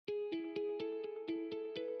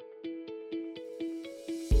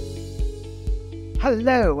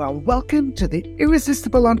Hello and welcome to the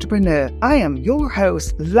Irresistible Entrepreneur. I am your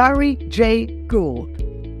host, Larry J. Gould.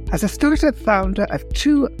 As a startup founder of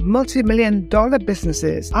two multi-million-dollar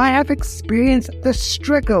businesses, I have experienced the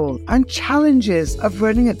struggle and challenges of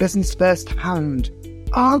running a business firsthand.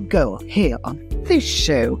 Our goal here on this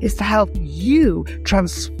show is to help you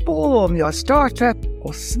transform your startup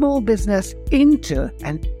or small business into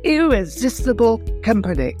an irresistible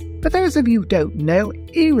company. For those of you who don't know,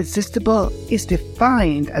 irresistible is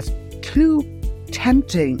defined as too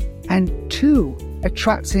tempting and too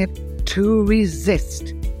attractive to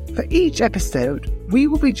resist. For each episode, we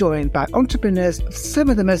will be joined by entrepreneurs of some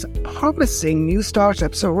of the most promising new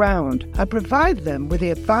startups around and provide them with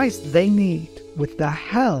the advice they need with the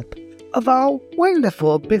help of our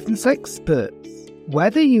wonderful business experts.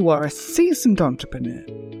 Whether you are a seasoned entrepreneur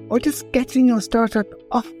or just getting your startup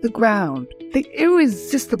off the ground, the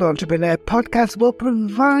Irresistible Entrepreneur podcast will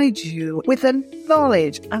provide you with the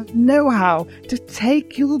knowledge and know-how to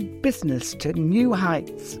take your business to new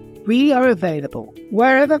heights. We are available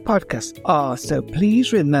wherever podcasts are, so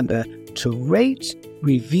please remember to rate,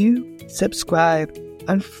 review, subscribe,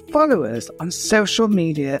 and follow us on social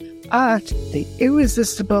media at The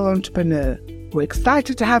Irresistible Entrepreneur. We're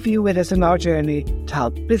excited to have you with us on our journey to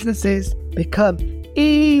help businesses become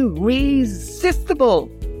irresistible.